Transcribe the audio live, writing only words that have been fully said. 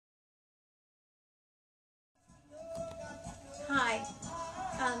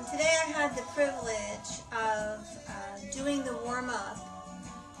privilege of doing the warm-up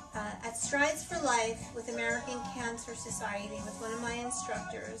at Strides for Life with American Cancer Society with one of my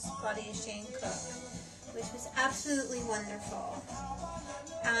instructors, Claudia Shane Cook, which was absolutely wonderful.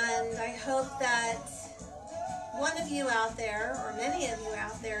 And I hope that one of you out there, or many of you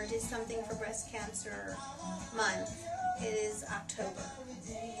out there, did something for Breast Cancer Month. It is October.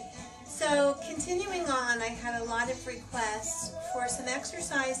 So continuing on, I had a lot of requests for some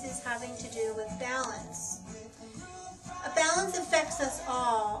exercises having to do with balance. A balance affects us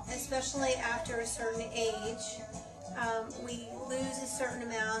all, especially after a certain age. We lose a certain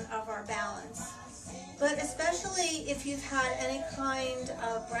amount of our balance. But especially if you've had any kind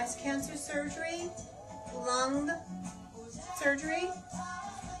of breast cancer surgery, lung surgery,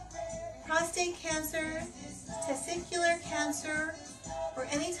 prostate cancer, testicular cancer, or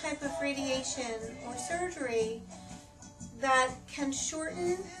any type of radiation or surgery that can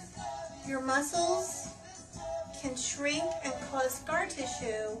shorten your muscles, can shrink and cause scar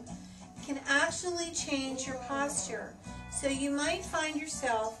tissue, can actually change your posture. So you might find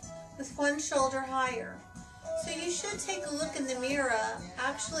yourself with one shoulder higher. So you should take a look in the mirror,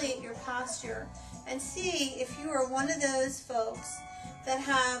 actually at your posture, and see if you are one of those folks that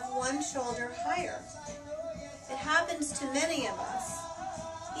have one shoulder higher. It happens to many of us.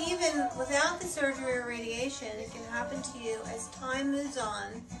 Even without the surgery or radiation, it can happen to you as time moves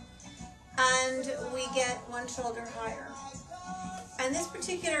on and we get one shoulder higher. And this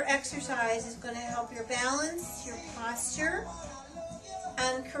particular exercise is going to help your balance, your posture,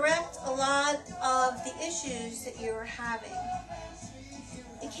 and correct a lot of the issues that you are having.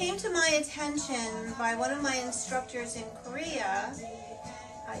 It came to my attention by one of my instructors in Korea,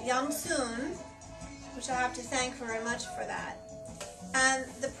 Young Soon, which I have to thank very much for that. And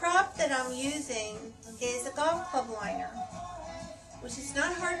the prop that I'm using is a golf club liner, which is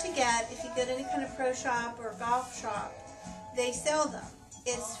not hard to get if you go to any kind of pro shop or golf shop. They sell them.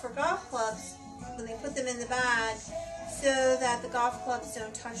 It's for golf clubs when they put them in the bag so that the golf clubs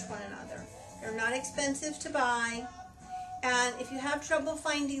don't touch one another. They're not expensive to buy, and if you have trouble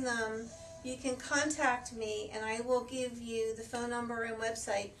finding them, you can contact me and I will give you the phone number and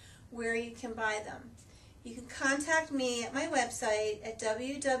website where you can buy them. You can contact me at my website at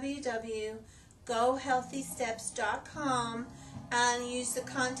www.gohealthysteps.com and use the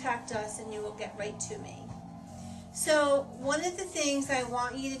contact us and you will get right to me. So one of the things I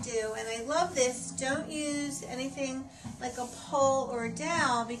want you to do, and I love this, don't use anything like a pole or a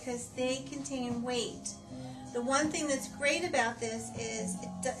dowel because they contain weight. The one thing that's great about this is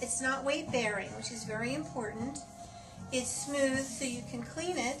it's not weight bearing, which is very important. It's smooth so you can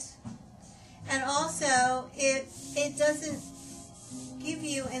clean it. And also, it doesn't give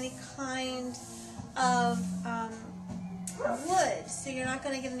you any kind of wood, so you're not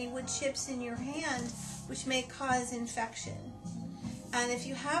going to get any wood chips in your hand, which may cause infection. And if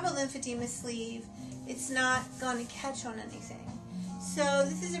you have a lymphedema sleeve, it's not going to catch on anything. So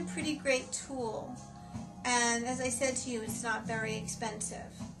this is a pretty great tool. And as I said to you, it's not very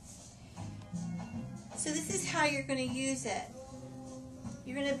expensive. So this is how you're going to use it.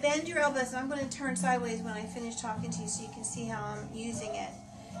 You're going to bend your elbows, and I'm going to turn sideways when I finish talking to you so you can see how I'm using it.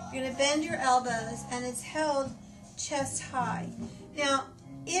 You're going to bend your elbows, and it's held chest high. Now,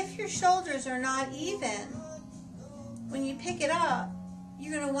 if your shoulders are not even, when you pick it up,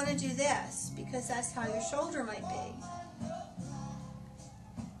 you're going to want to do this because that's how your shoulder might be.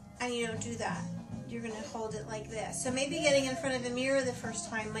 And you don't do that. You're going to hold it like this. So maybe getting in front of the mirror the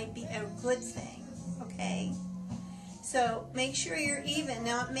first time might be a good thing, okay? So make sure you're even.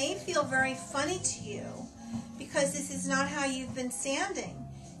 Now it may feel very funny to you because this is not how you've been standing.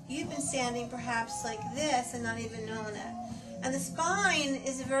 You've been standing perhaps like this and not even knowing it. And the spine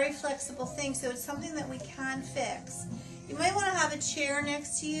is a very flexible thing, so it's something that we can fix. You might want to have a chair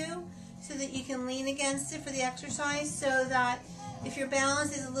next to you so that you can lean against it for the exercise, so that if your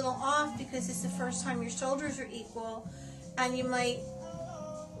balance is a little off because it's the first time your shoulders are equal and you might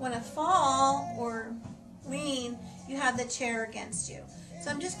want to fall or lean, you have the chair against you.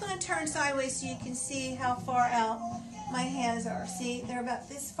 So I'm just going to turn sideways so you can see how far out my hands are. See, they're about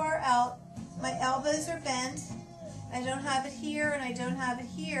this far out. My elbows are bent. I don't have it here and I don't have it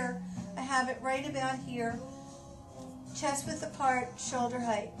here. I have it right about here. Chest width apart, shoulder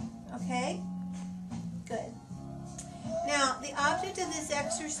height. Okay? Good. Now, the object of this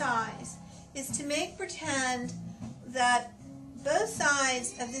exercise is to make pretend that both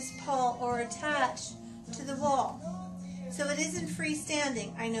sides of this pole are attached to the wall. So it isn't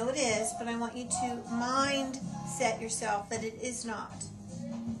freestanding. I know it is, but I want you to mindset yourself that it is not.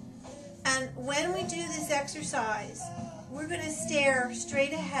 And when we do this exercise, we're going to stare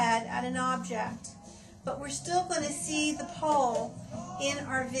straight ahead at an object, but we're still going to see the pole in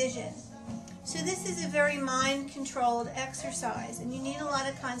our vision. So this is a very mind-controlled exercise, and you need a lot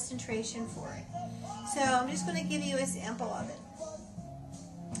of concentration for it. So I'm just going to give you a sample of it.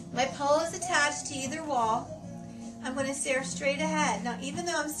 My pole is attached to either wall. I'm going to stare straight ahead. Now, even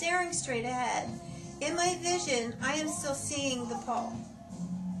though I'm staring straight ahead, in my vision, I am still seeing the pole.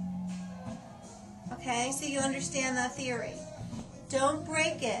 Okay, so you understand that theory. Don't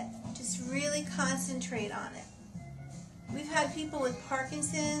break it. Just really concentrate on it. We've had people with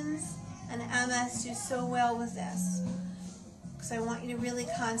Parkinson's and MS do so well with this, because I want you to really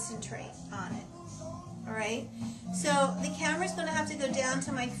concentrate on it. All right? So the camera's going to have to go down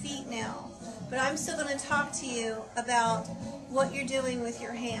to my feet now, but I'm still going to talk to you about what you're doing with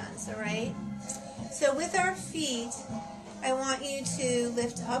your hands, all right? So with our feet, I want you to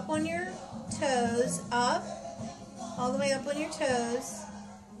lift up on your toes, up, all the way up on your toes,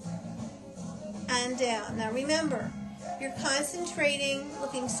 and down. Now remember, you're concentrating,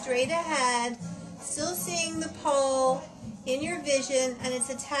 looking straight ahead, still seeing the pole in your vision, and it's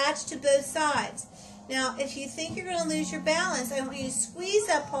attached to both sides. Now, if you think you're going to lose your balance, I want you to squeeze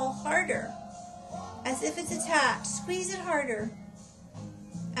that pole harder, as if it's attached. Squeeze it harder,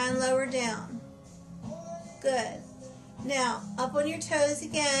 and lower down. Good. Now, up on your toes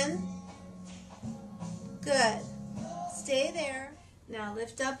again. Good. Stay there. Now,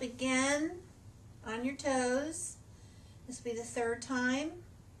 lift up again on your toes. This will be the third time.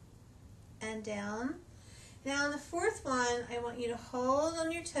 And down. Now, on the fourth one, I want you to hold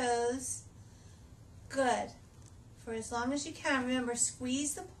on your toes. Good. For as long as you can. Remember,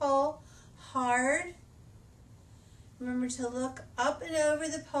 squeeze the pole hard. Remember to look up and over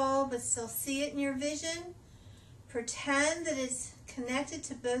the pole, but still see it in your vision. Pretend that it's connected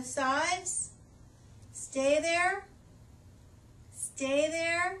to both sides. Stay there. Stay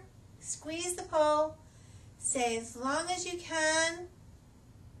there. Squeeze the pole. Stay as long as you can.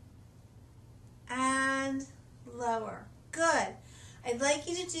 And lower. Good. I'd like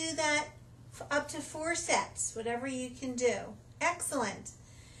you to do that up to 4 sets, whatever you can do. Excellent.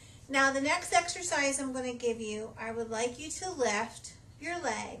 Now the next exercise I'm going to give you, I would like you to lift your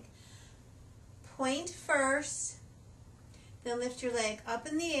leg. Point first, then lift your leg up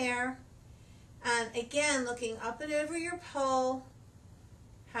in the air, and again looking up and over your pole,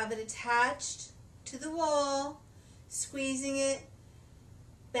 have it attached to the wall, squeezing it,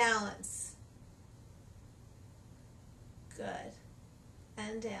 balance. Good.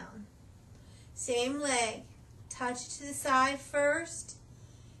 And down. Same leg. Touch it to the side first.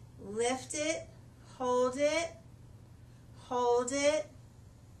 Lift it. Hold it. Hold it.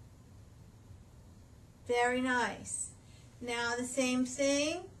 Very nice. Now the same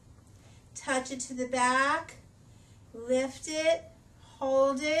thing. Touch it to the back. Lift it.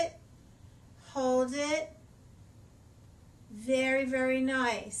 Hold it. Hold it. Very, very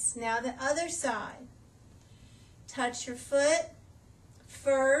nice. Now the other side. Touch your foot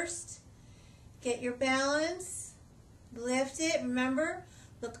first. Get your balance. Lift it. Remember,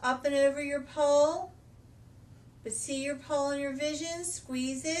 look up and over your pole. But see your pole in your vision.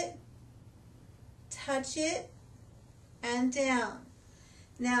 Squeeze it. Touch it. And down.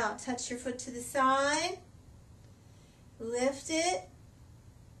 Now, touch your foot to the side. Lift it.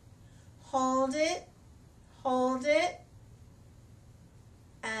 Hold it. Hold it.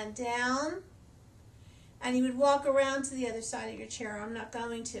 And down. And you would walk around to the other side of your chair. I'm not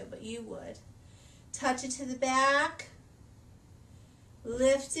going to, but you would. Touch it to the back.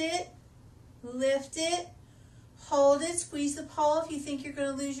 Lift it. Lift it. Hold it. Squeeze the pole if you think you're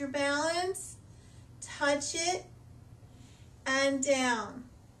going to lose your balance. Touch it. And down.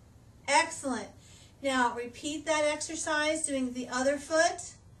 Excellent. Now repeat that exercise doing the other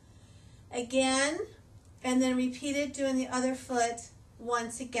foot again, and then repeat it doing the other foot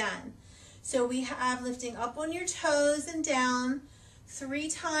once again. So we have lifting up on your toes and down 3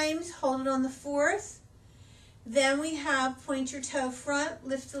 times, hold it on the 4th. Then we have point your toe front,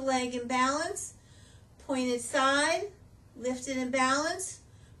 lift the leg and balance, point it side, lift it and balance,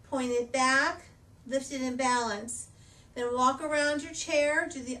 point it back, lift it and balance. Then walk around your chair,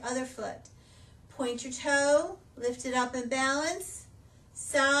 do the other foot. Point your toe, lift it up and balance,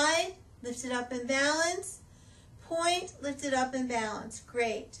 side, lift it up and balance, point, lift it up and balance.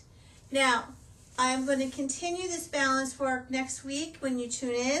 Great. Now, I'm going to continue this balance work next week when you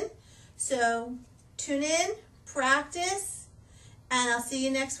tune in. So, tune in, practice, and I'll see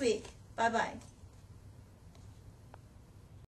you next week. Bye-bye.